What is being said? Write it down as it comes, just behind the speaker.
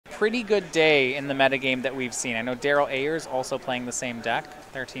pretty good day in the metagame that we've seen. I know Daryl Ayers also playing the same deck.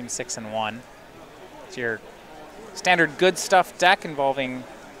 Their team 6-1. It's your standard good stuff deck involving,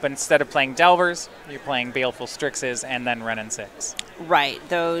 but instead of playing Delvers, you're playing Baleful Strixes and then Wrenn and 6. Right,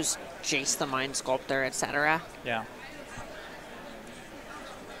 those Jace the Mind Sculptor, etc. Yeah.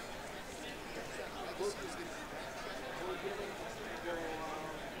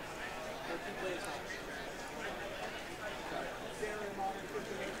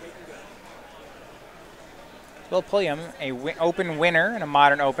 Will Pulliam, a open winner in a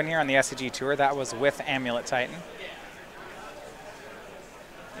Modern Open here on the SCG Tour. That was with Amulet Titan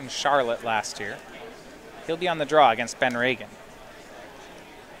in Charlotte last year. He'll be on the draw against Ben Ragan.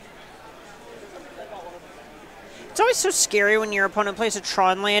 It's always so scary when your opponent plays a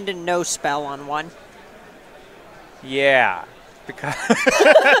Tron land and no spell on one. Yeah, because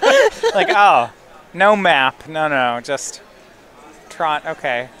like, oh, no map, no, just Tron.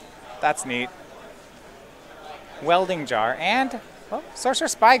 Okay, that's neat. Welding Jar and Sorcerer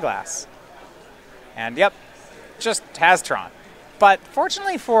Spyglass. And yep, just has Tron. But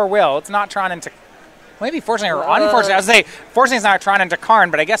fortunately for Will, it's not Tron into, maybe fortunately or unfortunately, I would say fortunately it's not Tron into Karn,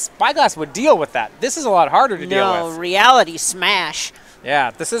 but I guess Spyglass would deal with that. This is a lot harder to deal with. No, Reality Smash.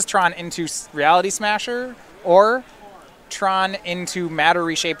 Yeah, this is Tron into Reality Smasher or Tron into Matter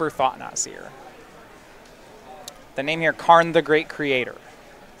Reshaper Thought Seer. The name here, Karn the Great Creator.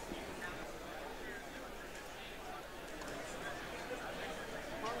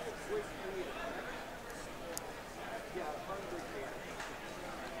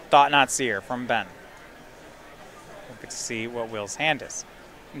 Thought Seer from Ben. We'll get to see what Will's hand is.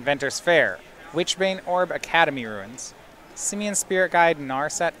 Inventor's Fair, Witchbane Orb, Academy Ruins, Simian Spirit Guide,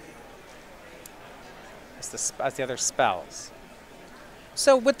 Narset as the other spells.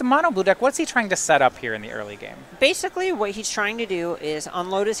 So with the mono blue deck, what's he trying to set up here in the early game? Basically, what he's trying to do is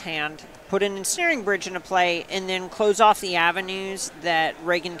unload his hand, put an Ensnaring Bridge into play, and then close off the avenues that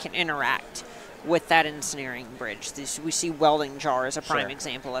Ragan can interact with that Ensnaring Bridge. We see Welding Jar as a prime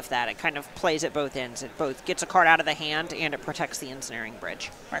example of that. It kind of plays at both ends. It both gets a card out of the hand and it protects the Ensnaring Bridge.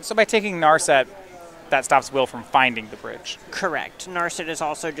 All right, so by taking Narset, that stops Will from finding the bridge. Correct. Narset is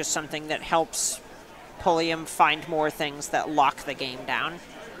also just something that helps Pulliam find more things that lock the game down.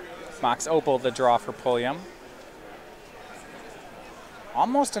 Mox Opal, the draw for Pulliam.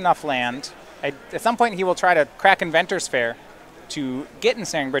 Almost enough land. At some point he will try to crack Inventor's Fair to get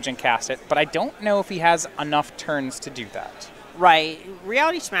Ensnaring Bridge and cast it, but I don't know if he has enough turns to do that. Right.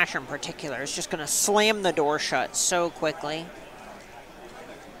 Reality Smasher in particular is just going to slam the door shut so quickly.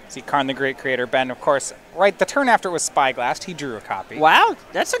 See Karn the Great Creator, Ben, of course, right, the turn after it was Spyglass, he drew a copy. Wow,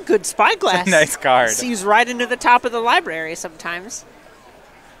 that's a good Spyglass. Nice card. Sees right into the top of the library sometimes.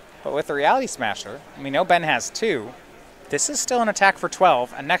 But with the Reality Smasher, we know Ben has 2. This is still an attack for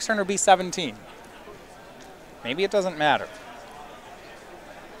 12, and next turn will be 17. Maybe it doesn't matter.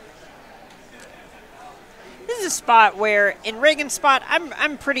 This is a spot where, in Ragan's spot,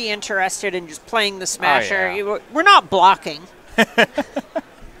 I'm pretty interested in just playing the Smasher. Oh, yeah. We're not blocking.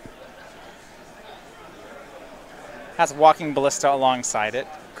 Has Walking Ballista alongside it.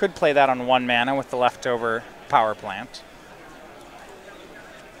 Could play that on 1 mana with the leftover power plant.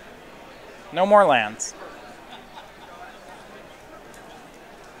 No more lands.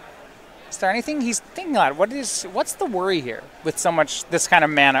 Is there anything he's thinking about? What's the worry here with so much this kind of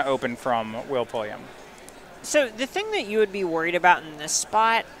mana open from Will Pulliam? So the thing that you would be worried about in this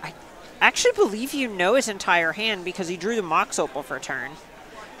spot, I actually believe you know his entire hand because he drew the Mox Opal for turn.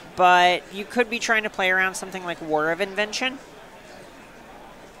 But you could be trying to play around something like War of Invention.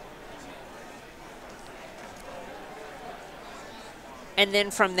 And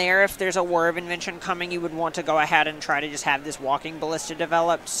then from there, if there's a War of Invention coming, you would want to go ahead and try to just have this Walking Ballista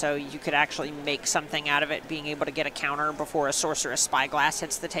developed so you could actually make something out of it, being able to get a counter before a Sorceress Spyglass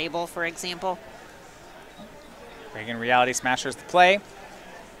hits the table, for example. Ragan Reality Smasher's the play.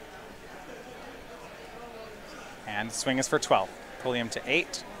 And the swing is for 12. Pulliam to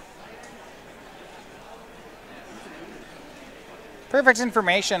 8. Perfect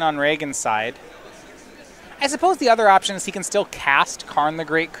information on Ragan's side. I suppose the other option is he can still cast Karn the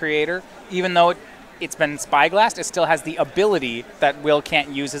Great Creator. Even though it's been Spyglassed, it still has the ability that Will can't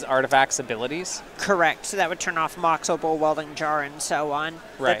use his artifacts' abilities. Correct. So that would turn off Mox Opal, Welding Jar, and so on.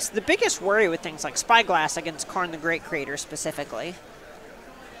 Right. That's the biggest worry with things like Spyglass against Karn the Great Creator specifically.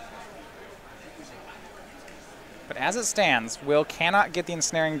 But as it stands, Will cannot get the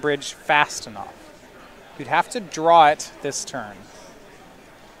Ensnaring Bridge fast enough. You'd have to draw it this turn.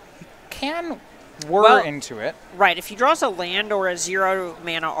 He can whir into it. Right, if he draws a land or a 0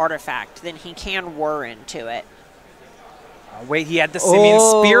 mana artifact, then he can whir into it. Oh, wait, he had the Simian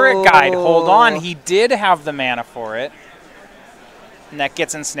Spirit Guide. Hold on, he did have the mana for it. And that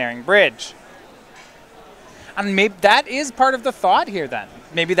gets Ensnaring Bridge. And maybe that is part of the thought here then.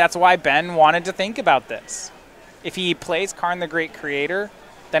 Maybe that's why Ben wanted to think about this. If he plays Karn the Great Creator,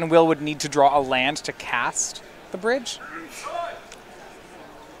 then Will would need to draw a land to cast the bridge.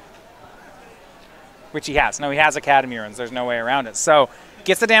 Which he has. No, he has Academy Ruins. There's no way around it. So,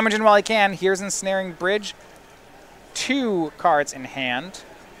 gets the damage in while he can. Here's Ensnaring Bridge. 2 cards in hand.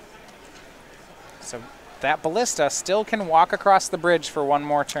 So, that Ballista still can walk across the bridge for one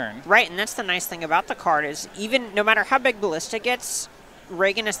more turn. Right, and that's the nice thing about the card is even no matter how big Ballista gets,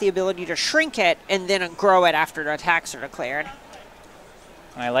 Ragan has the ability to shrink it and then grow it after the attacks are declared.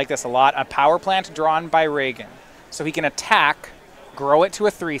 And I like this a lot. A power plant drawn by Ragan. So he can attack, grow it to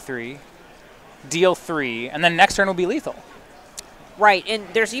a 3/3, deal 3, and then next turn will be lethal. Right, and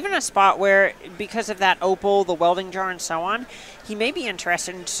there's even a spot where, because of that opal, the welding jar, and so on, he may be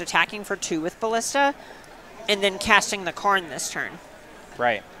interested in just attacking for 2 with Ballista and then casting the Karn this turn.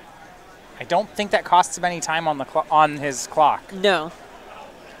 Right. I don't think that costs him any time on the on his clock. No.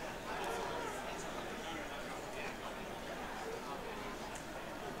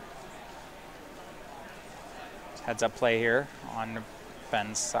 Heads up play here on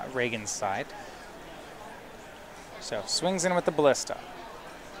Ragan's side. So swings in with the Ballista.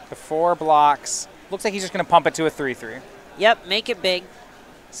 The 4 blocks. Looks like he's just going to pump it to a 3/3. Yep, make it big.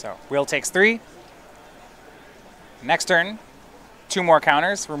 So Will takes 3. Next turn, 2 more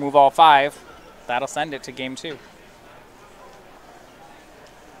counters, remove all 5. That'll send it to game 2.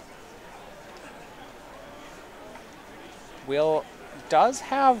 Will does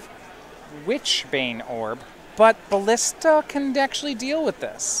have Witchbane Orb, but Ballista can actually deal with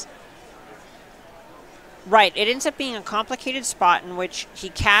this. Right, it ends up being a complicated spot in which he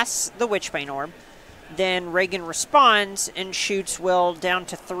casts the Witchbane Orb, then Ragan responds and shoots Will down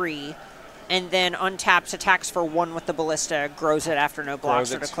to 3, and then untaps, attacks for 1 with the Ballista, grows it after no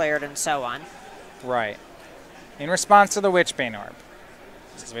blocks are declared, and so on. Right. In response to the Witchbane Orb.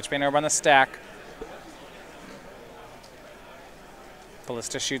 This is Witchbane Orb on the stack.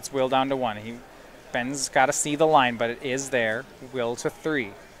 Ballista shoots Will down to 1. Ben's got to see the line, but it is there. Will to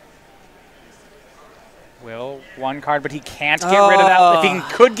 3. Will, 1 card, but he can't get rid of that. If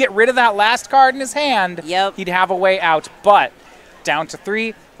he could get rid of that last card in his hand, he'd have a way out. But down to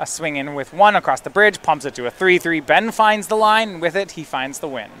 3, a swing in with 1 across the bridge, pumps it to a 3/3. Ben finds the line, and with it, he finds the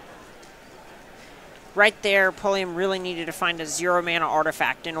win. Right there, Pulliam really needed to find a 0-mana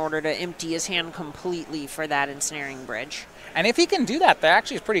artifact in order to empty his hand completely for that Ensnaring Bridge. And if he can do that, that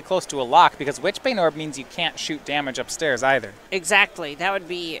actually is pretty close to a lock, because Witchbane Orb means you can't shoot damage upstairs either. Exactly. That would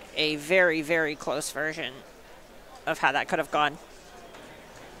be a very, very close version of how that could have gone.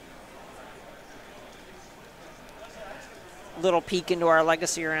 Little peek into our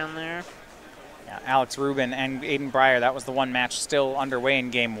legacy around there. Yeah, Alex Rubin and Aiden Brier, that was the one match still underway in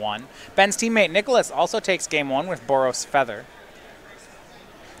Game 1. Ben's teammate Nicholas also takes Game 1 with Boros Feather.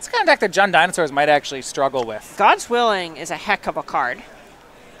 It's the kind of deck that Jund Dinosaurs might actually struggle with. God's Willing is a heck of a card.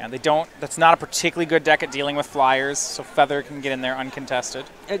 And that's not a particularly good deck at dealing with flyers, so Feather can get in there uncontested.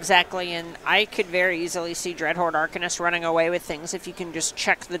 Exactly, and I could very easily see Dreadhorde Arcanist running away with things if you can just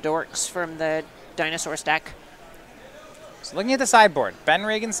check the dorks from the Dinosaurs deck. So looking at the sideboard, Ben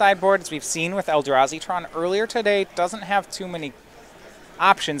Ragan's sideboard, as we've seen with Eldrazi Tron earlier today, doesn't have too many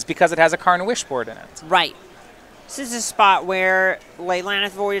options because it has a Karn Wishboard in it. Right. This is a spot where Leyline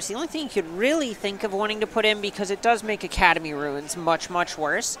of Void is the only thing you could really think of wanting to put in because it does make Academy Ruins much, much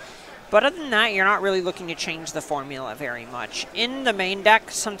worse. But other than that, you're not really looking to change the formula very much. In the main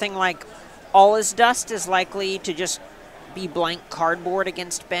deck, something like All Is Dust is likely to just be blank cardboard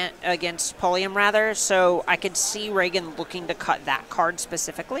against Pulliam, rather. So I could see Ragan looking to cut that card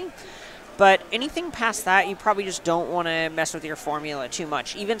specifically. But anything past that, you probably just don't want to mess with your formula too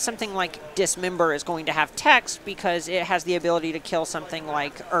much. Even something like Dismember is going to have text because it has the ability to kill something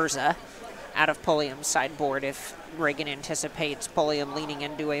like Urza out of Pulliam's sideboard if Ragan anticipates Pulliam leaning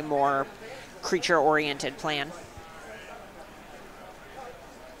into a more creature-oriented plan.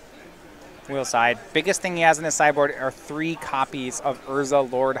 Wheel side. Biggest thing he has in his sideboard are 3 copies of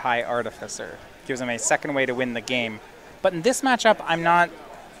Urza Lord High Artificer. Gives him a second way to win the game. But in this matchup, I'm not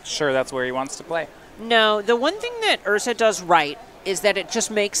sure that's where he wants to play. No, the one thing that Urza does right is that it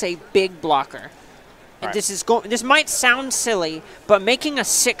just makes a big blocker. And right. This might sound silly, but making a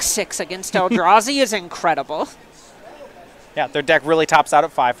 6/6 against Eldrazi is incredible. Yeah, their deck really tops out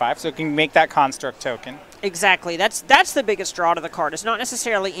at 5/5, so it can make that construct token. Exactly. That's the biggest draw to the card. It's not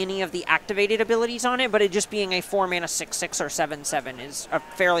necessarily any of the activated abilities on it, but it just being a 4-mana 6/6 or 7/7 is a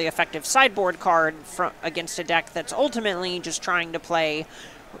fairly effective sideboard card against a deck that's ultimately just trying to play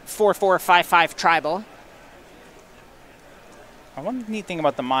 4/4, 5/5 tribal. One neat thing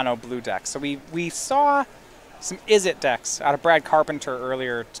about the mono blue deck. So we saw some Is It decks out of Brad Carpenter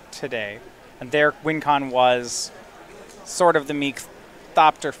earlier today, and their win con was sort of the meek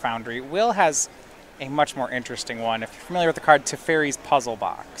Thopter Foundry. Will has a much more interesting one. If you're familiar with the card Teferi's Puzzle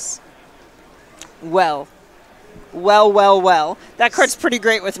Box. Well. That card's pretty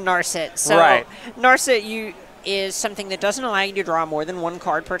great with Narset. So right. Narset is something that doesn't allow you to draw more than one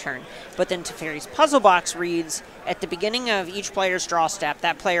card per turn. But then Teferi's Puzzle Box reads, at the beginning of each player's draw step,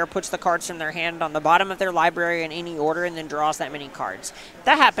 that player puts the cards from their hand on the bottom of their library in any order and then draws that many cards.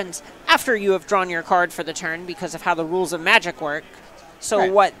 That happens after you have drawn your card for the turn because of how the rules of Magic work. So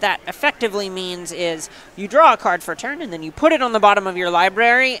right. What that effectively means is you draw a card for a turn and then you put it on the bottom of your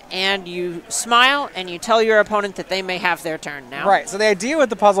library and you smile and you tell your opponent that they may have their turn now. Right. So the idea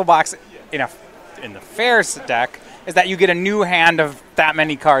with the Puzzle Box in the Fairs deck is that you get a new hand of that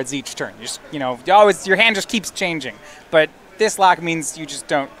many cards each turn. Your hand just keeps changing. But this lock means you just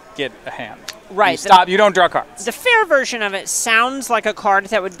don't get a hand. Right. You don't draw cards. The fair version of it sounds like a card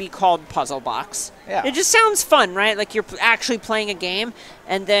that would be called Puzzle Box. Yeah. It just sounds fun, right? Like you're actually playing a game,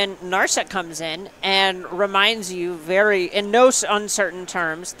 and then Narset comes in and reminds you in no uncertain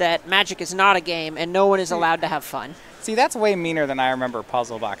terms that Magic is not a game and no one is allowed to have fun. See, that's way meaner than I remember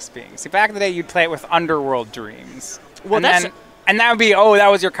Puzzle Box being. See, back in the day, you'd play it with Underworld Dreams. Well, and that would be, that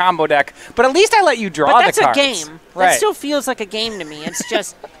was your combo deck. But at least I let you draw the cards. But that's a game. Right. That still feels like a game to me. It's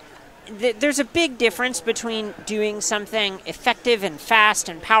just... There's a big difference between doing something effective and fast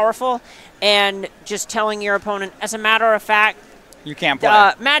and powerful and just telling your opponent, as a matter of fact, you can't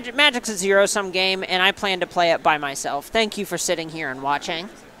play. Magic's a zero-sum game, and I plan to play it by myself. Thank you for sitting here and watching.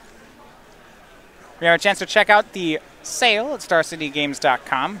 We have a chance to check out the sale at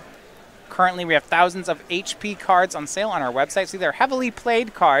StarCityGames.com. Currently, we have thousands of HP cards on sale on our website. So they're heavily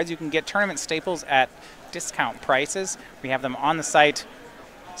played cards. You can get tournament staples at discount prices. We have them on the site.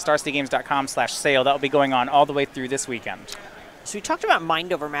 StarCityGames.com/sale. That will be going on all the way through this weekend. So we talked about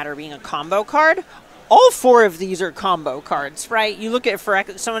Mind Over Matter being a combo card. All 4 of these are combo cards, right? You look at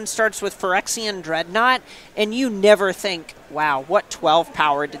someone starts with Phyrexian Dreadnought, and you never think, wow, what 12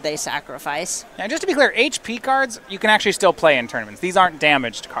 power did they sacrifice? And just to be clear, HP cards, you can actually still play in tournaments. These aren't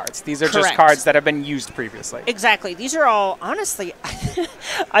damaged cards. These are Correct. just cards that have been used previously. Exactly. These are all, honestly,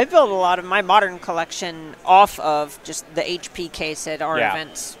 I built a lot of my Modern collection off of just the HP case at our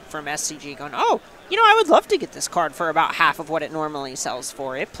events from SCG going, I would love to get this card for about half of what it normally sells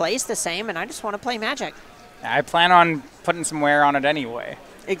for. It plays the same, and I just want to play Magic. I plan on putting some wear on it anyway.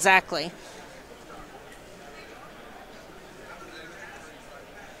 Exactly.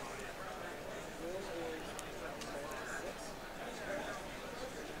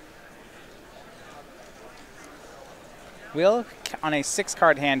 We'll on a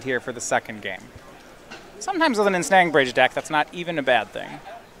 6-card hand here for the second game. Sometimes with an Ensnaring Bridge deck, that's not even a bad thing.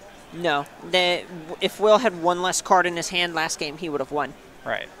 No. If Will had one less card in his hand last game, he would have won.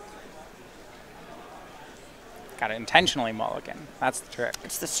 Right. Got to intentionally mulligan. That's the trick.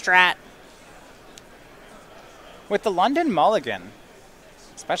 It's the strat. With the London mulligan,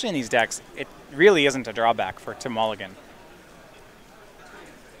 especially in these decks, it really isn't a drawback to mulligan.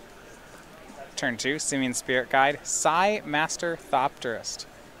 Turn 2, Simian Spirit Guide, Psy Master Thopterist.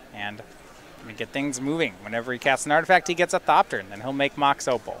 And we get things moving. Whenever he casts an artifact, he gets a Thopter, and then he'll make Mox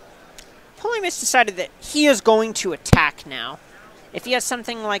Opal. Pulliam has decided that he is going to attack now. If he has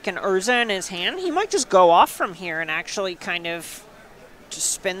something like an Urza in his hand, he might just go off from here and actually kind of just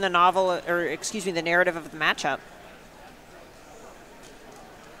spin the the narrative of the matchup.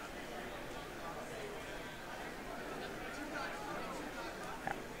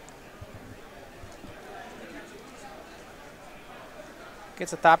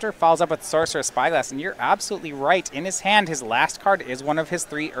 Gets a Thopter, follows up with Sorcerer's Spyglass, and you're absolutely right. In his hand, his last card is one of his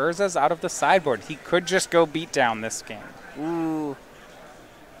 3 Urzas out of the sideboard. He could just go beat down this game. Ooh.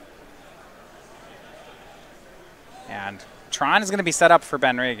 And Tron is going to be set up for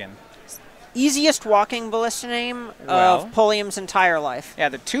Ben Ragan. Easiest walking ballista name of Pulliam's entire life. Yeah,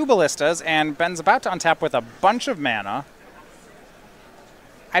 the 2 ballistas, and Ben's about to untap with a bunch of mana.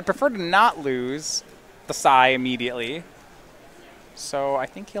 I'd prefer to not lose the Psy immediately. So I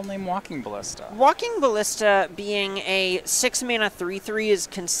think he'll name Walking Ballista. Walking Ballista being a 6-mana 3/3 is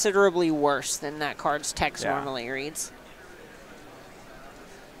considerably worse than that card's text normally reads.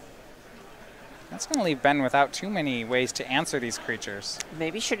 That's going to leave Ben without too many ways to answer these creatures.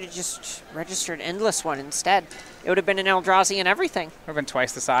 Maybe should have just registered Endless One instead. It would have been an Eldrazi and everything. Would have been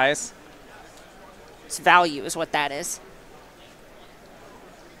twice the size. Its value is what that is.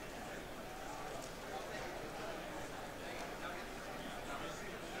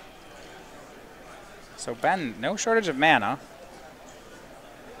 So Ben, no shortage of mana.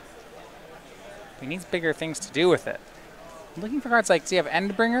 He needs bigger things to do with it. I'm looking for cards like, does he have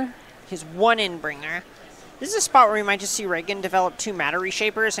Endbringer? His one Endbringer. This is a spot where we might just see Ragan develop 2 Matter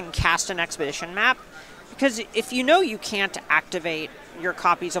Reshapers and cast an Expedition map. Because if you know you can't activate your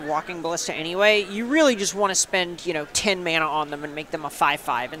copies of Walking Ballista anyway, you really just want to spend, 10 mana on them and make them a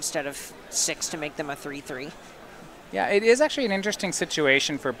 5/5 instead of 6 to make them a 3/3. Yeah, it is actually an interesting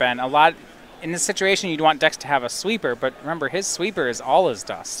situation for Ben. In this situation, you'd want Dex to have a sweeper, but remember, his sweeper is All Is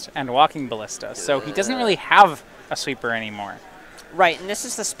Dust and Walking Ballista, so he doesn't really have a sweeper anymore. Right, and this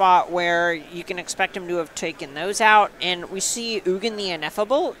is the spot where you can expect him to have taken those out, and we see Ugin the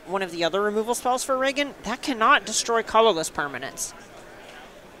Ineffable, one of the other removal spells for Ragan, that cannot destroy colorless permanents.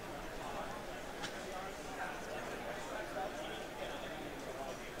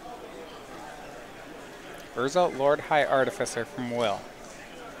 Urza, Lord High Artificer from Will.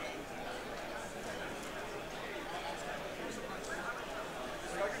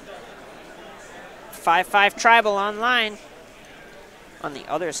 Five tribal online on the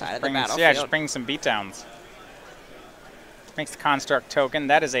other side of the battlefield. Yeah, just bring some beatdowns. Makes the construct token.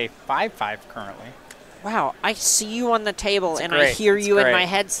 That is a 5/5 currently. Wow, I see you on the table and great. I hear you It's in great. my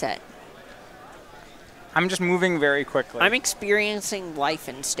headset. I'm just moving very quickly. I'm experiencing life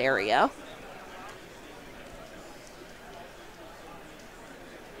in stereo.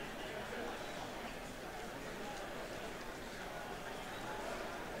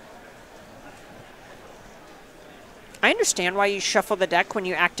 I understand why you shuffle the deck when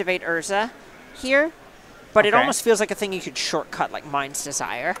you activate Urza here, but it Okay. almost feels like a thing you could shortcut like Mind's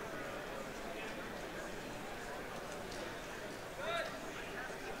Desire.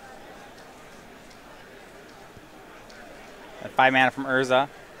 At 5 mana from Urza.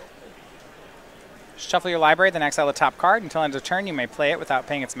 Shuffle your library, then exile the top card. Until end of turn, you may play it without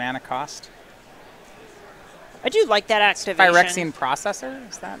paying its mana cost. I do like that activation. Phyrexian Processor?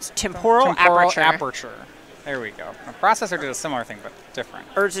 Is that? Temporal Aperture. There we go. A Processor did a similar thing, but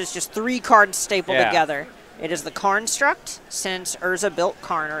different. Urza is just 3 cards stapled Yeah. together. It is the Construct, since Urza built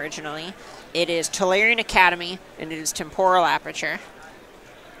Karn originally. It is Tolarian Academy, and it is Temporal Aperture.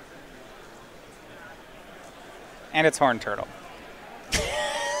 And it's Horned Turtle.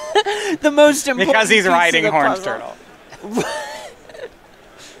 The most important Because he's piece of riding the Horned puzzle. Turtle.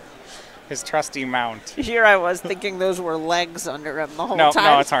 His trusty mount. Here I was thinking those were legs under him the whole No, time.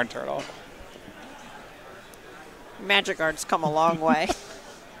 no, it's Horned Turtle. Magic Art's come a long way.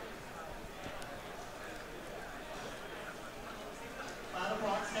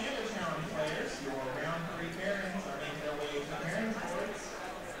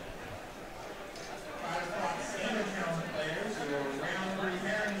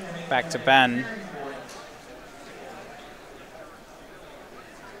 Back to Ben.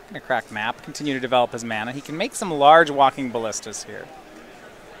 Gonna crack map, continue to develop his mana. He can make some large Walking Ballistas here.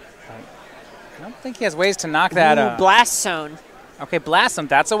 I don't think he has ways to knock that Ooh, Blast Zone. Okay, Blast him.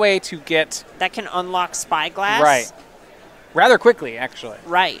 That's a way to get... That can unlock Spyglass. Right. Rather quickly, actually.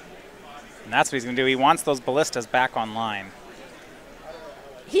 Right. And that's what he's going to do. He wants those ballistas back online.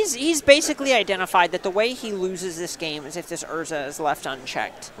 He's basically identified that the way he loses this game is if this Urza is left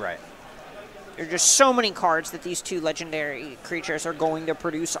unchecked. Right. There are just so many cards that these 2 legendary creatures are going to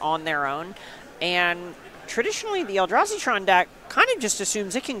produce on their own. And traditionally, the Eldrazi deck kind of just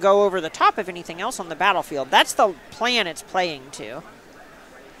assumes it can go over the top of anything else on the battlefield. That's the plan it's playing to.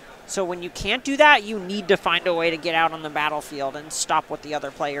 So when you can't do that, you need to find a way to get out on the battlefield and stop what the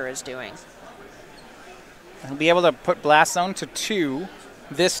other player is doing. He'll be able to put Blast Zone to 2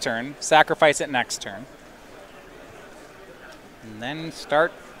 this turn, sacrifice it next turn. And then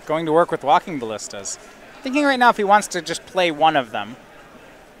start going to work with Walking Ballistas. Thinking right now if he wants to just play one of them.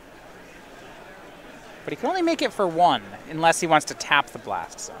 But he can only make it for 1, unless he wants to tap the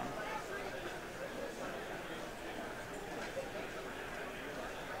Blast Zone.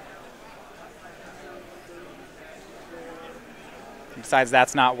 Besides,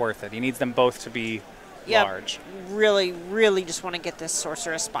 that's not worth it. He needs them both to be large. Really, really just want to get this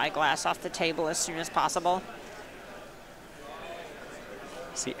Sorcerous Spyglass off the table as soon as possible.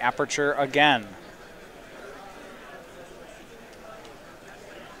 See Aperture again.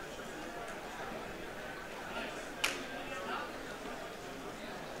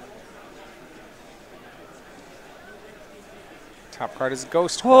 Top card is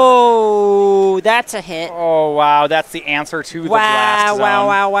Ghost Quarter. Oh, that's a hit. Oh, wow. That's the answer to the blast zone.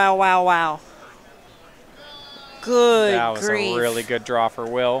 Wow. Good That was grief. a really good draw for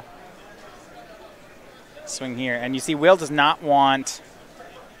Will. Swing here. And you see Will does not want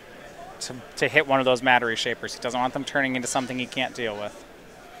to hit one of those Mattery Shapers. He doesn't want them turning into something he can't deal with.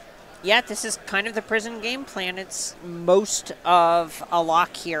 Yeah, this is kind of the prison game plan. It's most of a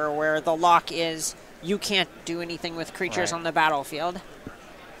lock here where the lock is you can't do anything with creatures on the battlefield.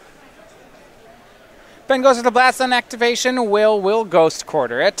 Ben goes to the blast zone activation. Will Ghost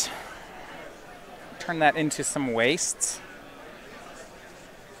Quarter it. Turn that into some wastes.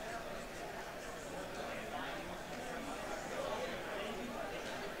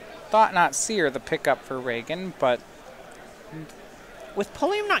 Thought Not Seer the pickup for Ragan, but with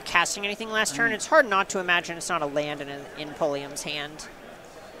Pulliam not casting anything last turn, it's hard not to imagine it's not a land in Pulliam's hand.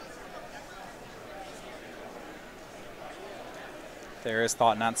 There is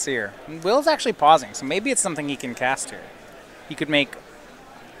Thought Not Seer. And Will's actually pausing, so maybe it's something he can cast here. He could make,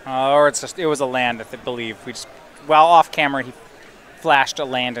 or it was a land, I believe. While off camera, he flashed a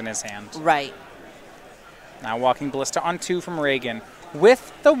land in his hand. Right. Now Walking Ballista on 2 from Ragan.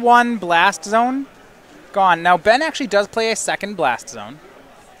 With the 1 blast zone gone. Now Ben actually does play a second blast zone,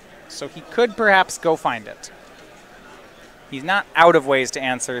 so he could perhaps go find it. He's not out of ways to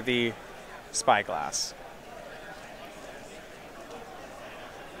answer the Spyglass.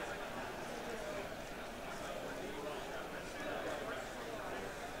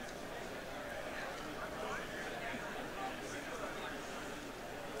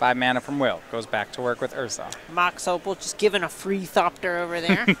 Five mana from Will. Goes back to work with Urza. Mox Opal just giving a free Thopter over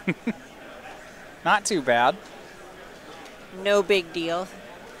there. Not too bad. No big deal.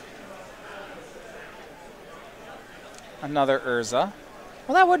 Another Urza.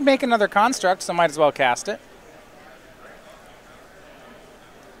 Well, that would make another construct, so might as well cast it.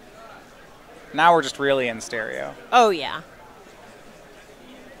 Now we're just really in stereo. Oh, yeah.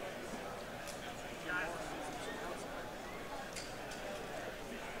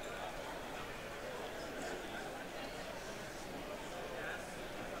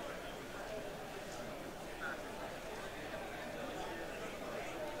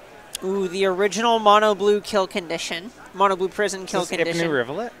 Ooh, the original mono blue kill condition. Mono blue prison kill condition. Ipnu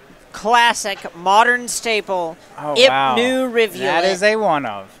Rivulet? Classic, modern staple. Oh, wow. Ipnu Rivulet. That is a one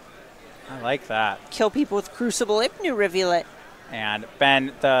of. I like that. Kill people with Crucible Ipnu Rivulet. And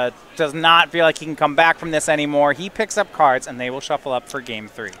Ben does not feel like he can come back from this anymore. He picks up cards, and they will shuffle up for game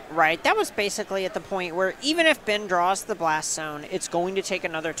 3. Right. That was basically at the point where even if Ben draws the blast zone, it's going to take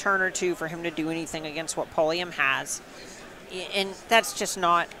another turn or two for him to do anything against what Pulliam has. And that's just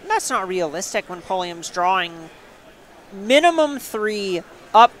not realistic when Pulliam's drawing minimum 3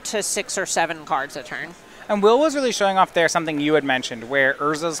 up to 6 or 7 cards a turn. And Will was really showing off there something you had mentioned, where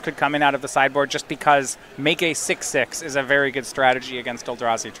Urzas could come in out of the sideboard just because make a 6/6 is a very good strategy against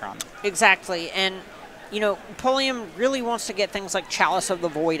Eldrazi Tron. Exactly. And, you know, Pulliam really wants to get things like Chalice of the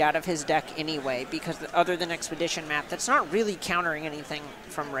Void out of his deck anyway, because other than Expedition Map, that's not really countering anything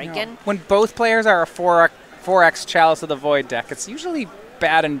from Ragan. No. When both players are a 4X Chalice of the Void deck, it's usually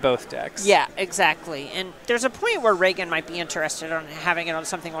bad in both decks. Yeah, exactly. And there's a point where Ragan might be interested on having it on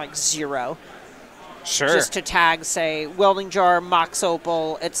something like 0. Sure. Just to tag, say, Welding Jar, Mox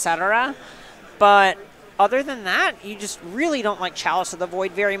Opal, etc. But other than that, you just really don't like Chalice of the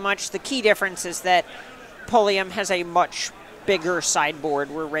Void very much. The key difference is that Pulliam has a much bigger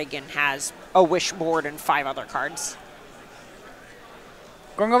sideboard where Ragan has a Wish board and 5 other cards.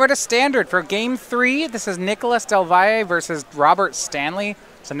 Going over to Standard for Game 3. This is Nicholas DelValle versus Robert Stanley.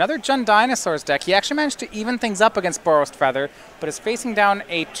 It's another Jund Dinosaurs deck. He actually managed to even things up against Boros Feather, but is facing down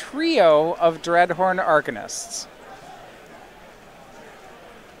a trio of Dreadhorn Arcanists.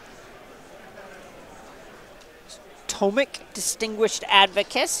 Tomic Distinguished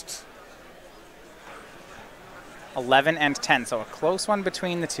Advocate. 11 and 10, so a close one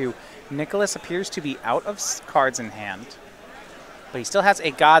between the two. Nicholas appears to be out of cards in hand, but he still has a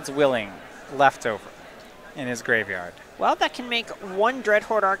God's Willing left over in his graveyard. Well, that can make one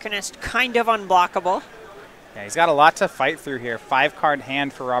Dreadhorde Arcanist kind of unblockable. Yeah, he's got a lot to fight through here. 5-card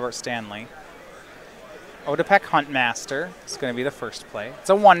hand for Robert Stanley. Odapek Huntmaster is going to be the first play.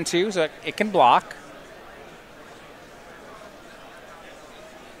 It's a 1/2, so it can block.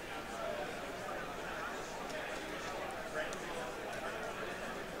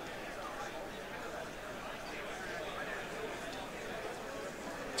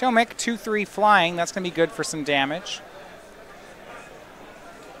 Tomic, 2/3 flying. That's going to be good for some damage.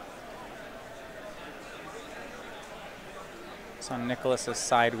 So on Nicholas's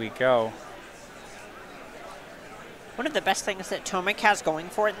side we go. One of the best things that Tomek has going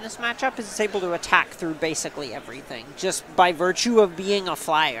for it in this matchup is it's able to attack through basically everything, just by virtue of being a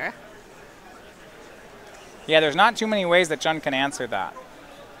flyer. Yeah, there's not too many ways that Jun can answer that.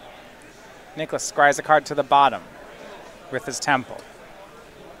 Nicholas scries a card to the bottom with his Temple.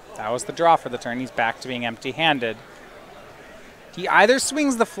 That was the draw for the turn. He's back to being empty-handed. He either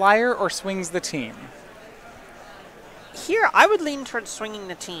swings the flyer or swings the team. Here, I would lean towards swinging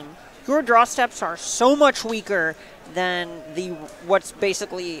the team. Your draw steps are so much weaker than what's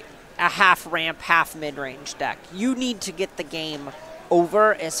basically a half ramp, half mid-range deck. You need to get the game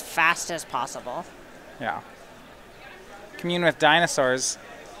over as fast as possible. Yeah. Commune with Dinosaurs.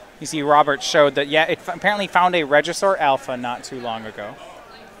 You see Robert showed that, yeah, it apparently found a Regisaur Alpha not too long ago.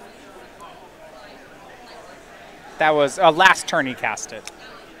 That was last turn he cast it.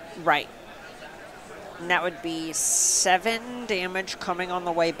 Right. And that would be 7 damage coming on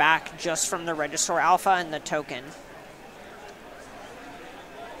the way back just from the Regisaur Alpha and the token.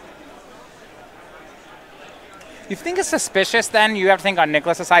 You think it's suspicious then? You have to think on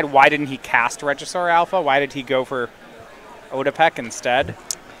Nicholas' side, why didn't he cast Regisaur Alpha? Why did he go for Odapek instead?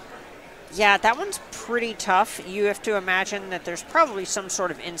 Yeah, that one's pretty tough. You have to imagine that there's probably some sort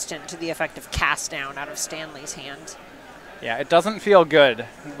of instant to the effect of cast down out of Stanley's hand. Yeah, it doesn't feel good,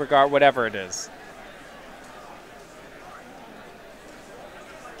 whatever it is.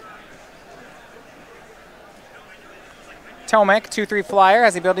 Tomek, 2/3 flyer,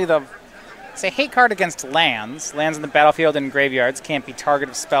 has the ability to say hate card against lands. Lands in the battlefield and graveyards can't be target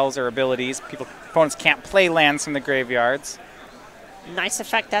of spells or abilities. Opponents can't play lands from the graveyards. Nice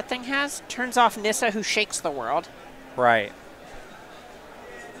effect that thing has. Turns off Nissa, who shakes the world. Right.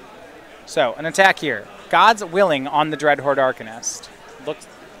 So, an attack here. God's Willing on the Dreadhorde Arcanist.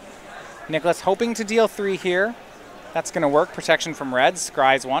 Nicholas hoping to deal 3 here. That's going to work. Protection from red.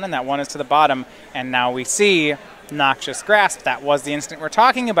 Scries 1, and that 1 is to the bottom. And now we see Noxious Grasp. That was the instant we're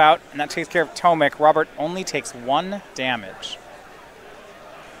talking about, and that takes care of Tomek. Robert only takes 1 damage.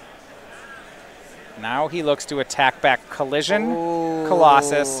 Now he looks to attack back Collision,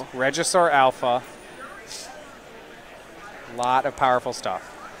 Colossus, Regisaur Alpha. A lot of powerful stuff.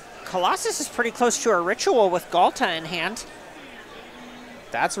 Colossus is pretty close to a Ritual with Galta in hand.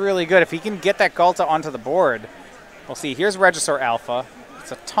 That's really good. If he can get that Galta onto the board. We'll see. Here's Regisaur Alpha.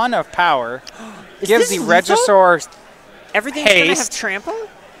 It's a ton of power. Gives the Regisaur Everything's going to have trample?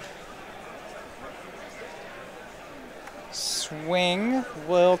 Swing.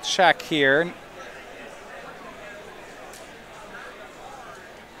 We'll check here.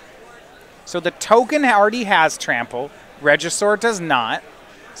 So the token already has trample. Regisaur does not.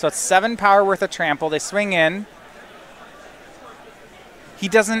 So it's 7 power worth of trample. They swing in. He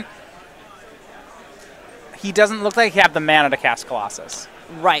doesn't look like he have the mana to cast Colossus.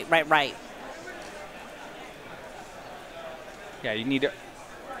 Right. Yeah, you need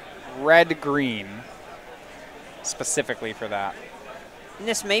red-green specifically for that. And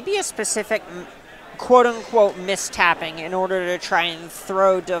this may be a specific quote-unquote mistapping in order to try and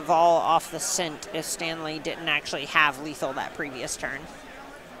throw DelValle off the scent if Stanley didn't actually have lethal that previous turn.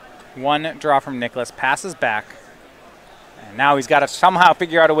 1 draw from Nicholas, passes back, and now he's got to somehow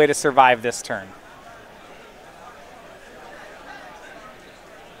figure out a way to survive this turn.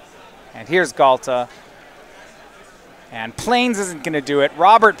 And here's Galta. And Plains isn't going to do it.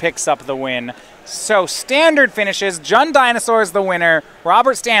 Robert picks up the win. So standard finishes. Jun Dinosaur's the winner.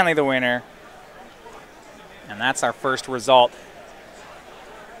 Robert Stanley the winner. And that's our first result.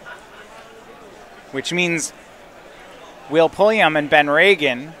 Which means Will Pulliam and Ben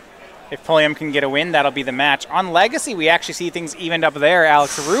Ragan, if Pulliam can get a win, that'll be the match. On Legacy, we actually see things evened up there.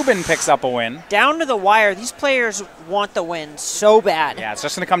 Alex Rubin picks up a win. Down to the wire. These players want the win so bad. Yeah, it's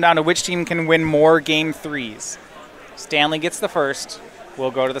just going to come down to which team can win more game 3s. Stanley gets the first.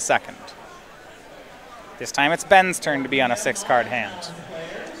 We'll go to the second. This time it's Ben's turn to be on a 6-card hand.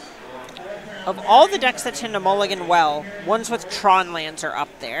 Of all the decks that tend to mulligan well, ones with Tron lands are up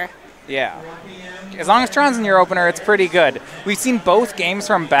there. Yeah. As long as Tron's in your opener, it's pretty good. We've seen both games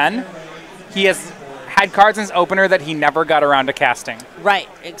from Ben. He has had cards in his opener that he never got around to casting. Right,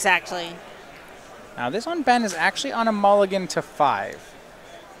 exactly. Now this one, Ben is actually on a mulligan to 5.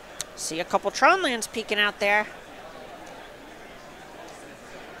 See a couple Tron lands peeking out there.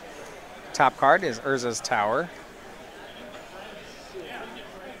 Top card is Urza's Tower.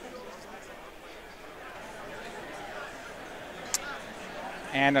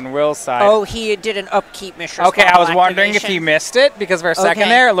 And on Will's side. Oh, he did an upkeep Mishra's Okay, I was wondering if he missed it because for a second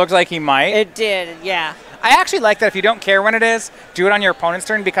there, it looked like he might. It did, yeah. I actually like that if you don't care when it is, do it on your opponent's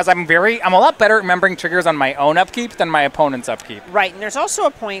turn because I'm a lot better at remembering triggers on my own upkeep than my opponent's upkeep. Right, and there's also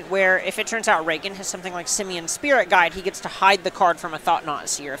a point where if it turns out Ragan has something like Simian Spirit Guide, he gets to hide the card from a Thought-Knot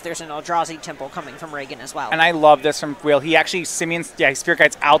Seer if there's an Eldrazi Temple coming from Ragan as well. And I love this from Will. He actually he Spirit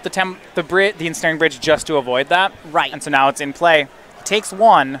Guides out the Ensnaring Bridge just to avoid that. Right. And so now it's in play. He takes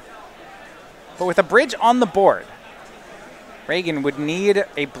 1, but with a bridge on the board, Ragan would need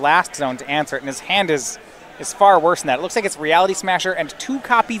a Blast Zone to answer it, and his hand is far worse than that. It looks like it's Reality Smasher and 2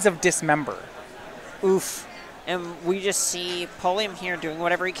 copies of Dismember. Oof. And we just see Pulliam here doing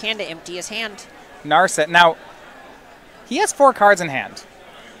whatever he can to empty his hand. Narset. Now, he has 4 cards in hand.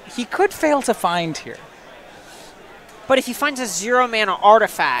 He could fail to find here. But if he finds a 0-mana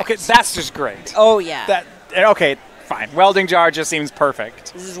artifact... Okay, that's just great. Oh, yeah. Okay, fine. Welding Jar just seems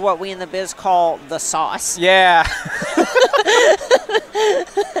perfect. This is what we in the biz call the sauce. Yeah.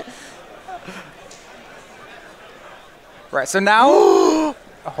 Right, so now,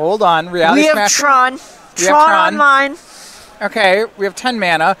 hold on. Reality we have Smasher. Tron. Tron online. Okay, we have 10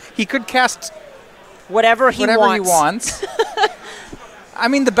 mana. He could cast whatever he wants. I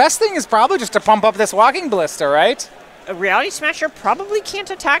mean, the best thing is probably just to pump up this Walking Ballista, right? A Reality Smasher probably can't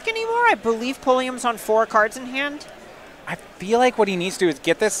attack anymore. I believe Pulliam's on 4 cards in hand. I feel like what he needs to do is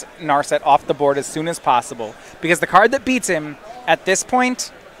get this Narset off the board as soon as possible, because the card that beats him at this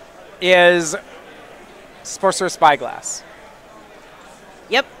point is Sorcerer's Spyglass.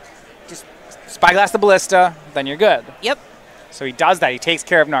 Yep. Just Spyglass the Ballista, then you're good. Yep. So he does that. He takes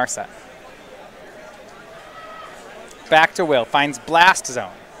care of Narset. Back to Will. Finds Blast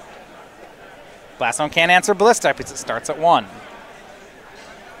Zone. Blast Zone can't answer Ballista because it starts at 1.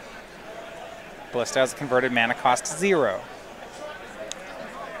 Ballista has a converted mana cost 0.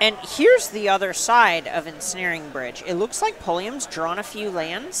 And here's the other side of Ensnaring Bridge. It looks like Pulliam's drawn a few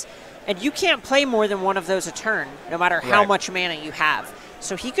lands, and you can't play more than one of those a turn, no matter how much mana you have.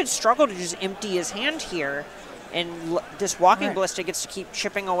 So he could struggle to just empty his hand here, and this Walking Ballista gets to keep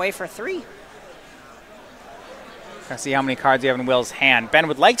chipping away for 3. Let's see how many cards you have in Will's hand. Ben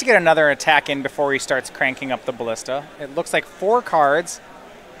would like to get another attack in before he starts cranking up the Ballista. It looks like 4 cards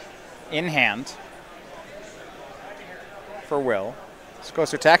in hand for Will. So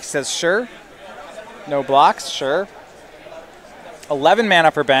goes to attack. He says, sure. No blocks, sure. 11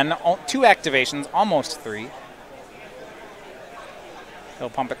 mana for Ben. 2 activations, almost 3. He'll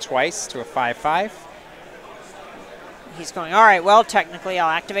pump it twice to a 5/5. He's going, all right, well, technically I'll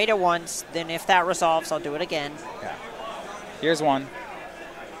activate it once. Then if that resolves, I'll do it again. Yeah. Here's 1.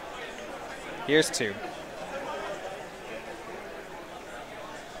 Here's 2.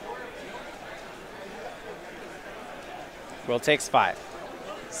 Will takes 5.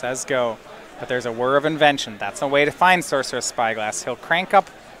 Says go. But there's a Whir of Invention. That's a way to find Sorcerer's Spyglass. He'll crank up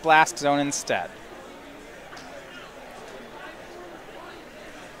Blast Zone instead.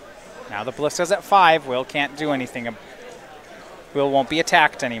 Now the Ballista's at 5. Will can't do anything. Will won't be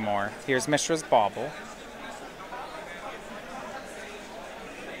attacked anymore. Here's Mishra's Bauble.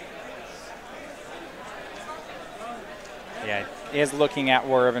 Yeah, is looking at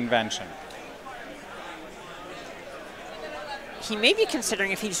Whir of Invention. He may be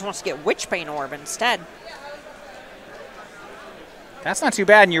considering if he just wants to get Witchbane Orb instead. That's not too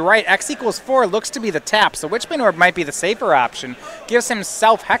bad, and you're right. X equals 4 looks to be the tap, so Witchbane Orb might be the safer option. Gives him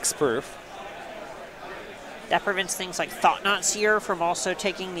self-hexproof. That prevents things like Thought-Knot Seer from also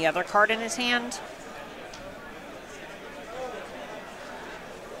taking the other card in his hand.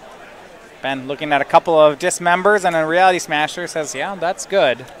 Ben looking at a couple of Dismembers and a Reality Smasher says, yeah, that's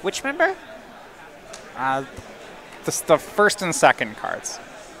good. Which member? The first and second cards.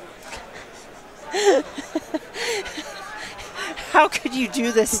 How could you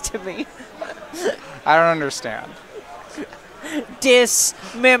do this to me? I don't understand.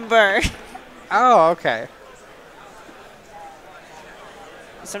 Dismember. Oh, okay.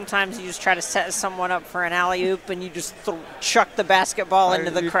 Sometimes you just try to set someone up for an alley-oop and you just chuck the basketball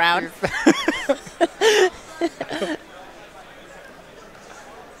into the crowd.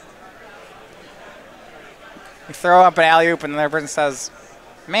 You throw up an alley-oop and the other person says,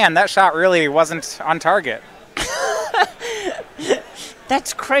 man, that shot really wasn't on target.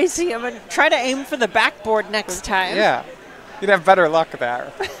 That's crazy. I'm going to try to aim for the backboard next time. Yeah. You'd have better luck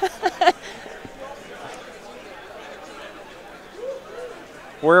there.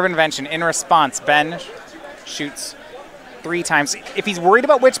 Whir of Invention. In response, Ben shoots 3 times. If he's worried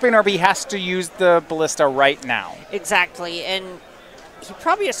about Witchbane Orb, he has to use the Ballista right now. Exactly. And he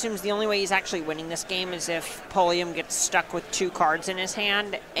probably assumes the only way he's actually winning this game is if Pulliam gets stuck with 2 cards in his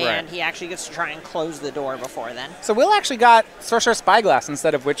hand, and he actually gets to try and close the door before then. So Will actually got Sorcerer Spyglass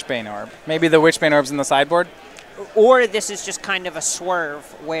instead of Witchbane Orb. Maybe the Witchbane Orb's in the sideboard? Or this is just kind of a swerve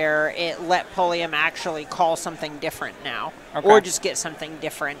where it let Pulliam actually call something different now. Okay. Or just get something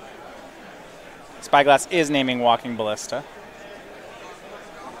different. Spyglass is naming Walking Ballista.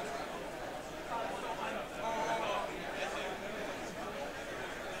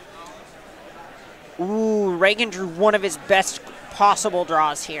 Ooh, Ragan drew one of his best possible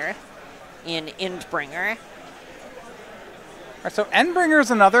draws here in Endbringer. Right, so Endbringer is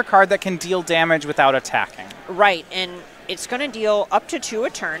another card that can deal damage without attacking. Right, and it's going to deal up to 2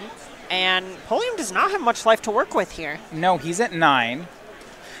 a turn, and Pulliam does not have much life to work with here. No, he's at 9.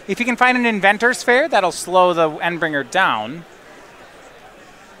 If you can find an Inventor's Fair, that'll slow the Endbringer down.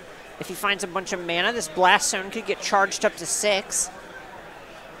 If he finds a bunch of mana, this Blast Zone could get charged up to 6.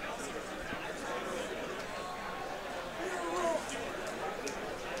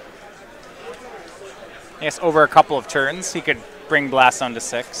 Yes, over a couple of turns, he could bring Blast Zone to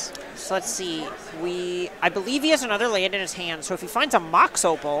 6. So let's see. I believe he has another land in his hand, so if he finds a Mox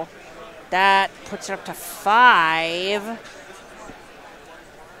Opal, that puts it up to 5.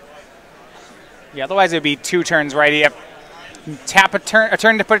 Yeah, otherwise it would be 2 turns, right? You have tap a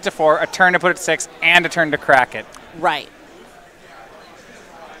turn to put it to 4, a turn to put it to 6, and a turn to crack it. Right.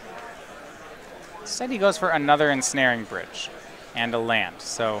 Instead he goes for another Ensnaring Bridge and a land,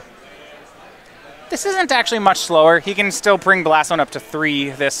 so this isn't actually much slower. He can still bring Blast Zone up to 3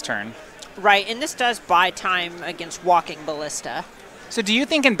 this turn. Right, and this does buy time against Walking Ballista. So do you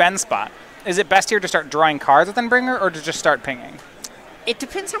think in Ben's spot, is it best here to start drawing cards with Endbringer or to just start pinging? It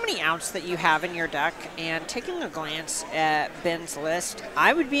depends how many outs that you have in your deck, and taking a glance at Ben's list,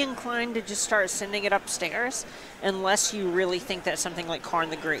 I would be inclined to just start sending it upstairs, unless you really think that something like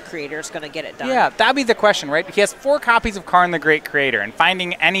Karn the Great Creator is going to get it done. Yeah, that'd be the question, right? He has 4 copies of Karn the Great Creator, and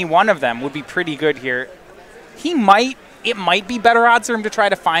finding any one of them would be pretty good here. It might be better odds for him to try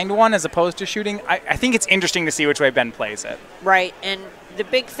to find one as opposed to shooting. I think it's interesting to see which way Ben plays it. Right, and the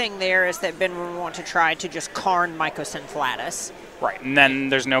big thing there is that Ben would want to try to just Karn Mycosynthelatus. Right, and then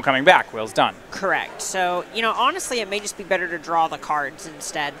there's no coming back. Will's done. Correct. So, honestly, it may just be better to draw the cards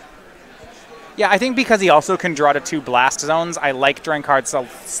instead. Yeah, I think because he also can draw to 2 blast zones, I like drawing cards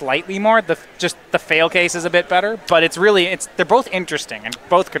slightly more. Just the fail case is a bit better, but they're both interesting and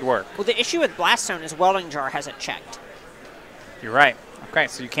both could work. Well, the issue with Blast Zone is Welding Jar has it checked. You're right. Okay,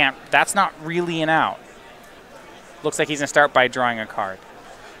 so you can't. That's not really an out. Looks like he's gonna start by drawing a card.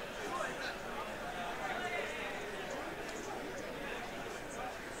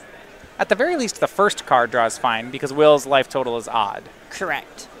 At the very least, the first card draw is fine because Will's life total is odd.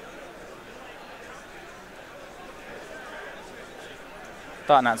 Correct.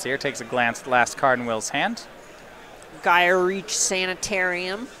 Thought-Knot Seer takes a glance at the last card in Will's hand. Gaia Reach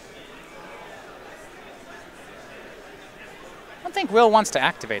Sanitarium. I don't think Will wants to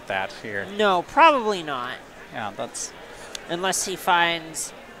activate that here. No, probably not. Yeah, that's... Unless he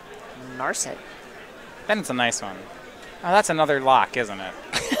finds Narset. Then it's a nice one. Oh, that's another lock, isn't it?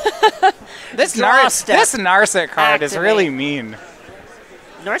 This Draw Narset card is Activate. really mean.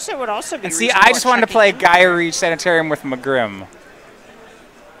 Narset would also be And see, reasonable I just at wanted to play checking in. Gaia Reach Sanitarium with Magrim.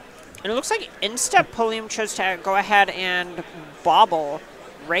 And it looks like instead Pulliam chose to go ahead and bobble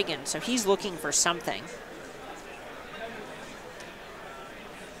Ragan, so he's looking for something.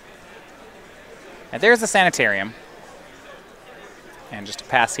 And there's the Sanitarium. And just a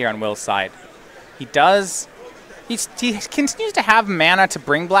pass here on Will's side. He continues to have mana to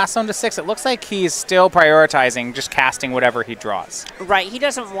bring Blast Zone to 6. It looks like he's still prioritizing just casting whatever he draws. Right, he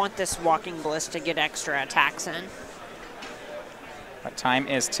doesn't want this Walking Ballista to get extra attacks in. But time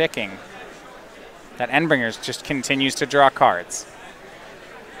is ticking. That Endbringers just continues to draw cards.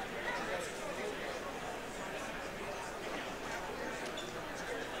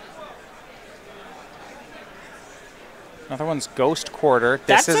 Another one's Ghost Quarter.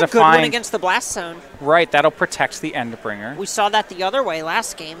 That's is a good fine one against the Blast Zone. Right, that'll protect the Endbringer. We saw that the other way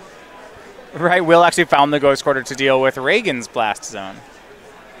last game. Right, Will actually found the Ghost Quarter to deal with Ragan's Blast Zone.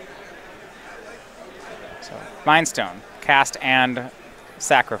 So, Mind Stone, cast and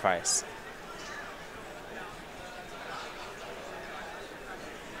sacrifice.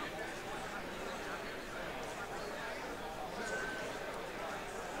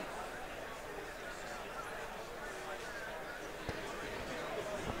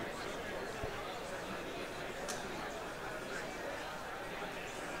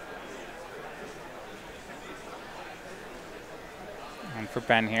 And for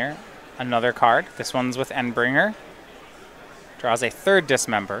Ben here, another card. This one's with Endbringer. Draws a third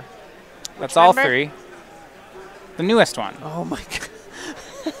dismember. That's all member? 3. The newest one. Oh my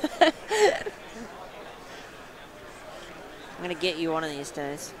god. I'm going to get you one of these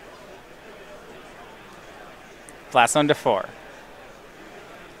days. Blast Zone to 4.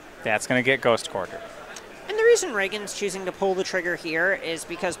 That's going to get Ghost Quarter. And the reason Ragan's choosing to pull the trigger here is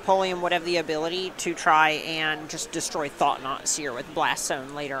because Pulliam would have the ability to try and just destroy Thought-Knot here with Blast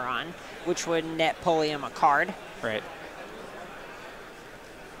Zone later on, which would net Pulliam a card. Right.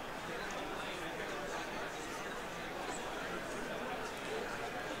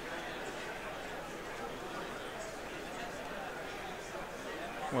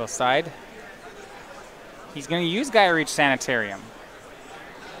 Will side. He's going to use Gaia Reach Sanitarium.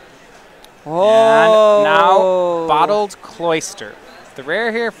 Oh. And now Bottled Cloister. The rare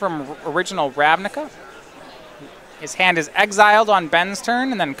here from original Ravnica. His hand is exiled on Ben's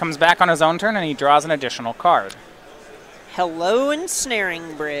turn and then comes back on his own turn and he draws an additional card. Hello,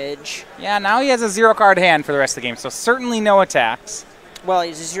 Ensnaring Bridge. Yeah, now he has a 0-card hand for the rest of the game, so certainly no attacks. Well,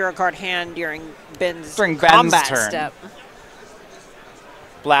 he's a 0-card hand during Ben's Ben's combat turn. step.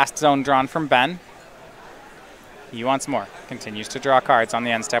 Blast Zone drawn from Ben. He wants more. Continues to draw cards on the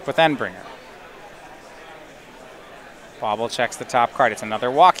end step with Endbringer. Bobble checks the top card. It's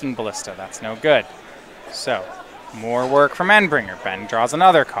another Walking Ballista. That's no good. So, more work from Endbringer. Ben draws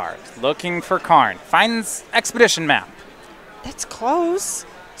another card. Looking for Karn. Finds Expedition Map. That's close.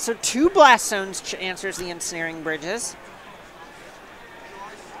 So 2 Blast Zones answers the Ensnaring Bridges.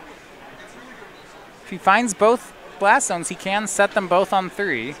 If he finds both Blast Zones, he can set them both on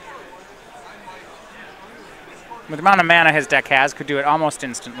 3. With the amount of mana his deck has, could do it almost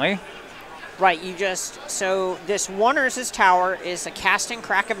instantly. Right, so this one Urza's Tower is a casting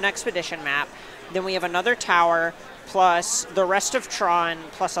crack of an Expedition Map. Then we have another tower, plus the rest of Tron,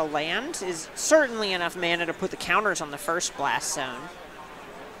 plus a land is certainly enough mana to put the counters on the first Blast Zone.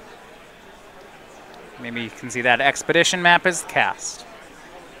 Maybe you can see that Expedition Map is cast.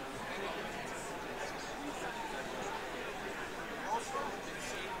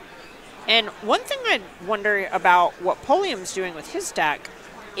 And one thing I wonder about what Pulliam's doing with his deck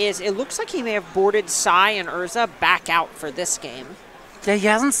is it looks like he may have boarded Sai and Urza back out for this game. Yeah, he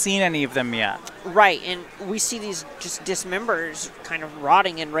hasn't seen any of them yet. Right, and we see these just dismembers kind of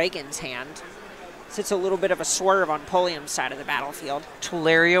rotting in Ragan's hand. So it's a little bit of a swerve on Pulliam's side of the battlefield.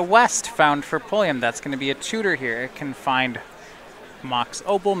 Tularia West found for Pulliam. That's going to be a tutor here. It can find Mox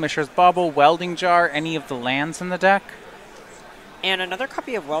Opal, Mishra's Bauble, Welding Jar, any of the lands in the deck. And another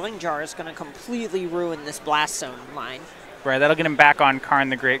copy of Welding Jar is going to completely ruin this Blast Zone line. Right, that'll get him back on Karn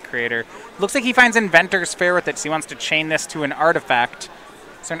the Great Creator. Looks like he finds Inventor's Fair with it, so he wants to chain this to an artifact.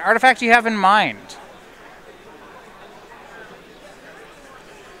 So an artifact you have in mind?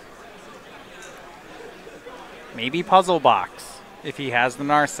 Maybe Puzzle Box, if he has the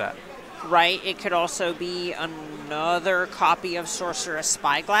Narset. Right, it could also be another copy of Sorceress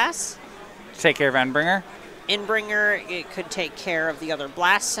Spyglass. Take care of Endbringer. Endbringer, it could take care of the other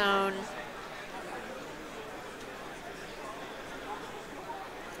Blast Zone.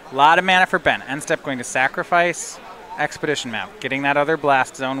 A lot of mana for Ben. End step going to sacrifice Expedition Map. Getting that other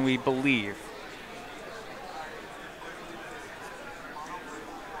Blast Zone, we believe.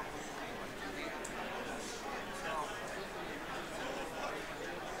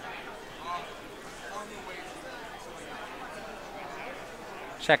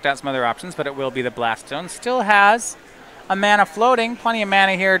 Checked out some other options, but it will be the Blast Zone. Still has a mana floating. Plenty of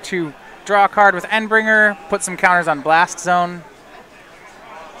mana here to draw a card with Endbringer, put some counters on Blast Zone.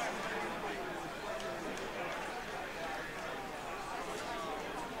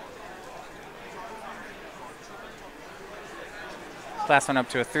 Blast Zone up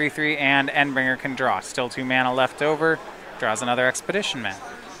to a 3/3, and Endbringer can draw. Still 2 mana left over. Draws another Expedition Map.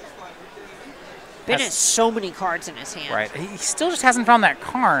 Ben has so many cards in his hand. Right. He still just hasn't found that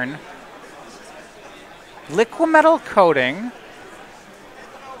Karn. Liquimetal Coating.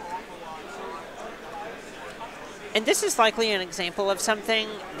 And this is likely an example of something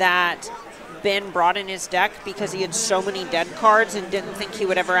that Ben brought in his deck because he had so many dead cards and didn't think he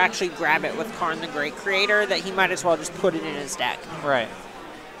would ever actually grab it with Karn the Great Creator that he might as well just put it in his deck. Right.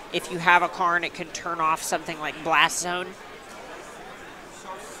 If you have a Karn, it could turn off something like Blast Zone.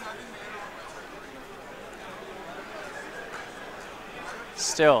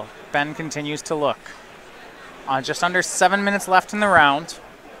 Still, Ben continues to look. Just under 7 minutes left in the round.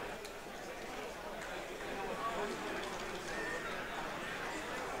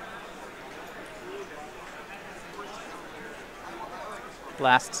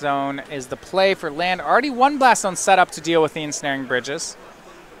 Blast Zone is the play for land. Already one Blast Zone set up to deal with the Ensnaring Bridges.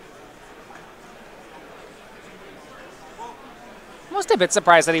 Almost a bit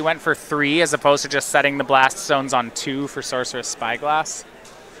surprised that he went for 3 as opposed to just setting the blast zones on 2 for Sorceress Spyglass.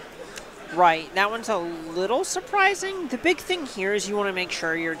 Right, that one's a little surprising. The big thing here is you want to make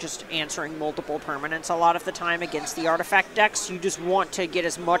sure you're just answering multiple permanents a lot of the time against the artifact decks. You just want to get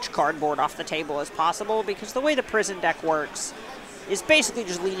as much cardboard off the table as possible because the way the prison deck works is basically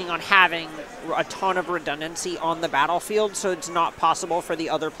just leaning on having a ton of redundancy on the battlefield, so it's not possible for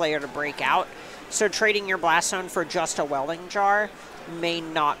the other player to break out. So trading your blast zone for just a welding jar may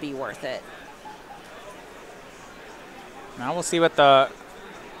not be worth it. Now we'll see what the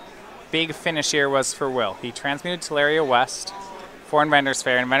big finish here was for Will. He transmuted Teleria West for Inventor's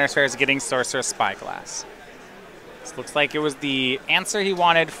Fair, and Inventor's Fair is getting Sorceress Spyglass. This looks like it was the answer he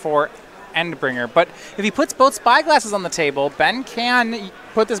wanted for Endbringer, but if he puts both Spyglasses on the table, Ben can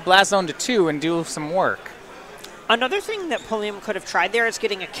put this blast zone to 2 and do some work. Another thing that Pulliam could have tried there is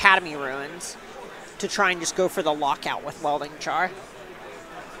getting Academy Ruins to try and just go for the lockout with Welding Jar.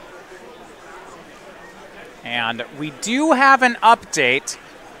 And we do have an update,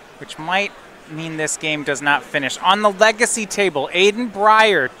 which might mean this game does not finish. On the legacy table, Aiden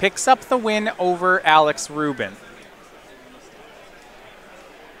Brier picks up the win over Alex Rubin.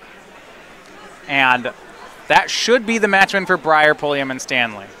 And that should be the match win for Brier, Pulliam, and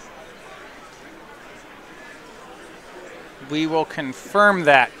Stanley. We will confirm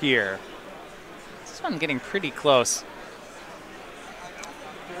that here. This one's getting pretty close.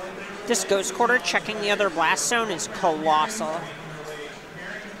 This Ghost Quarter checking the other blast zone is colossal.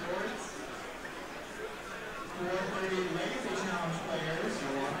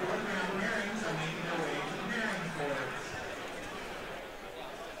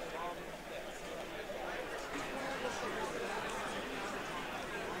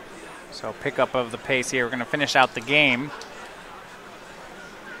 So pickup of the pace here. We're going to finish out the game.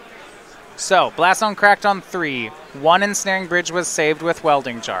 So blast zone cracked on 3. 1 ensnaring bridge was saved with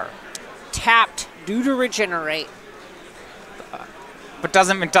welding jar. Tapped due to regenerate. But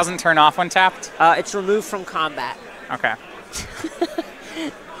it doesn't turn off when tapped? It's removed from combat. Okay.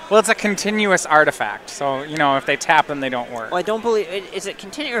 Well, it's a continuous artifact, so, you know, if they tap them, they don't work. Well, I don't believe is it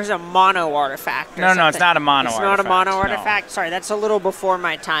continuous or is it a mono artifact? No, it's not a mono artifact. It's not a mono no. artifact? Sorry, that's a little before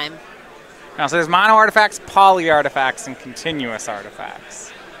my time. No, so there's mono artifacts, poly artifacts, and continuous artifacts.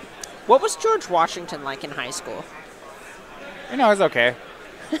 What was George Washington like in high school? You know, it was okay.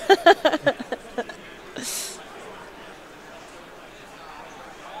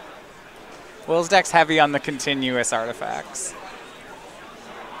 Will's deck's heavy on the continuous artifacts.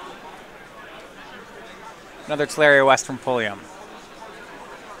 Another Teleria West from Pulliam.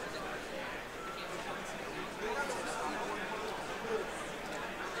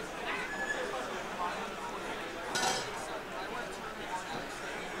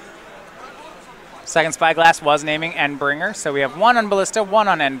 Second Spyglass was naming Endbringer, so we have 1 on Ballista, 1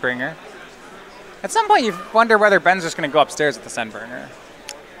 on Endbringer. At some point, you wonder whether Ben's just going to go upstairs with this Endbringer.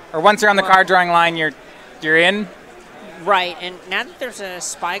 Or once you're on the card drawing line, you're in. Right, and now that there's a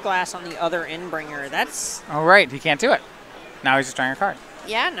Spyglass on the other Endbringer, that's... Oh, right, he can't do it. Now he's just drawing a card.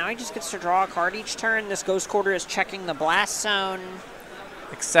 Yeah, now he just gets to draw a card each turn. This Ghost Quarter is checking the Blast Zone.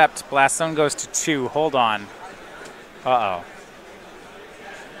 Except Blast Zone goes to 2. Hold on. Uh-oh.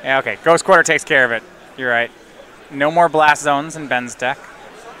 Yeah, okay. Ghost Quarter takes care of it. You're right. No more Blast Zones in Ben's deck.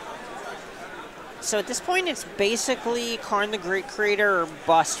 So at this point, it's basically Karn the Great Creator or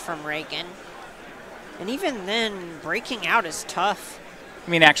bust from Ragan. And even then, breaking out is tough.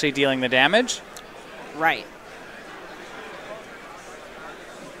 You mean actually dealing the damage? Right.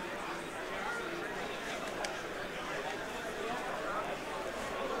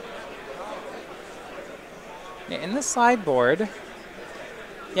 Yeah, in the sideboard...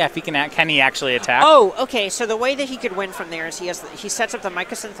 Yeah, if he can he actually attack? Oh, okay. So the way that he could win from there is he sets up the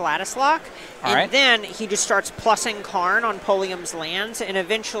Mycosynth Lattice Lock, and then he just starts plussing Karn on Pulliam's lands, and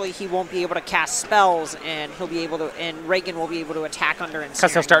eventually he won't be able to cast spells, and he'll be able to, and Ragan will be able to attack under Ensnaring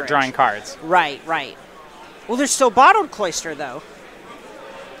because he'll start Bridge. drawing cards. Right, right. Well, there's still Bottled Cloister though.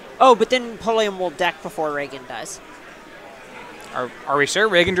 Oh, but then Pulliam will deck before Ragan does. Are we sure?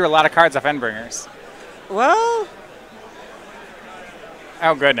 Ragan drew a lot of cards off Endbringers. Well.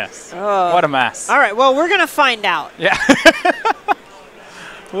 Oh, goodness. What a mess. All right, well, we're going to find out. Yeah.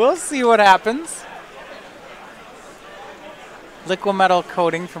 We'll see what happens. Liquimetal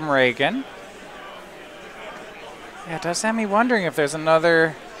coating from Ragan. Yeah, it does have me wondering if there's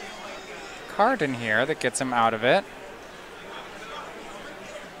another card in here that gets him out of it.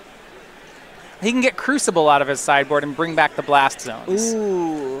 He can get Crucible out of his sideboard and bring back the Blast Zones.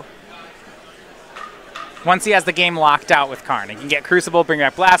 Ooh. Once he has the game locked out with Karn, he can get Crucible, bring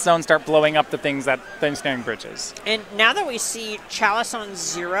back Blast Zone, start blowing up the things that the ensnaring bridges. And now that we see Chalice on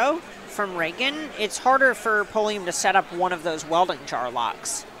 0 from Ragan, it's harder for Pulliam to set up one of those welding jar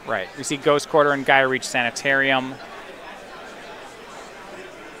locks. Right. We see Ghost Quarter and Gaia reach Sanitarium.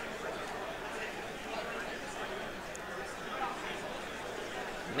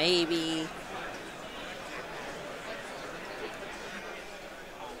 Maybe.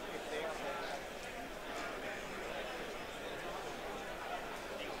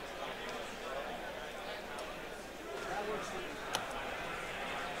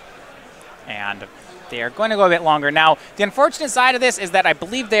 And they are going to go a bit longer. Now, the unfortunate side of this is that I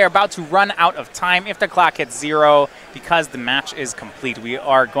believe they are about to run out of time if the clock hits 0 because the match is complete. We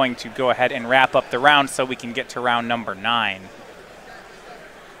are going to go ahead and wrap up the round so we can get to round number 9.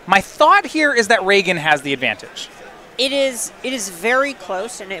 My thought here is that Ragan has the advantage. It is very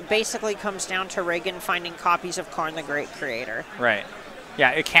close, and it basically comes down to Ragan finding copies of Karn the Great Creator. Right.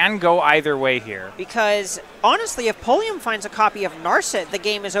 Yeah, it can go either way here. Because, honestly, if Pulliam finds a copy of Narset, the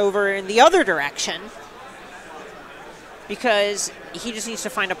game is over in the other direction. Because he just needs to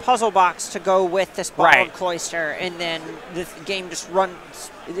find a puzzle box to go with this Bottled Cloister, and then the game just runs.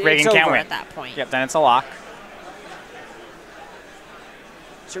 Ragan it's can't over win at that point. Yep, then it's a lock.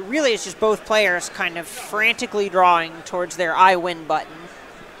 So really, it's just both players kind of frantically drawing towards their I win button.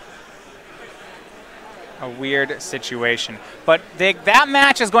 A weird situation. But that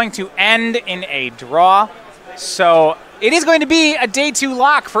match is going to end in a draw. So it is going to be a day 2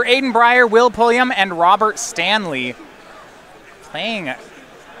 lock for Aiden Brier, Will Pulliam, and Robert Stanley. Playing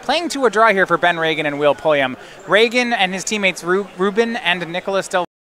to a draw here for Ben Ragan and Will Pulliam. Ragan and his teammates Rubin and Nicholas DelValle